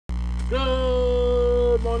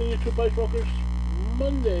Good morning, YouTube Bike Smokers.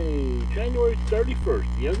 Monday, January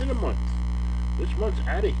 31st, the end of the month. This month's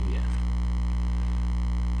out of here.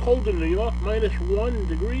 Cold in New York, -1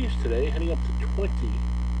 degrees today, heading up to 20.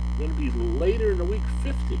 Going to be later in the week,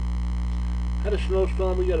 50. Had a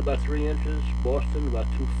snowstorm, we got about 3 inches. Boston, about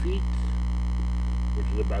 2 feet, which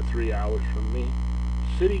is about 3 hours from me.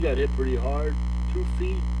 City got hit pretty hard, 2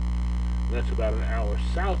 feet, and that's about an hour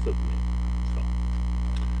south of me. So,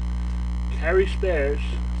 carry spares,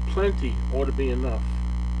 plenty ought to be enough.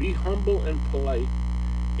 Be humble and polite,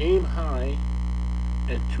 aim high,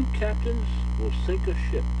 and 2 captains will sink a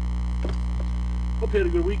ship. Hope you had a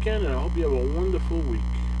good weekend, and I hope you have a wonderful week.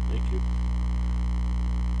 Thank you.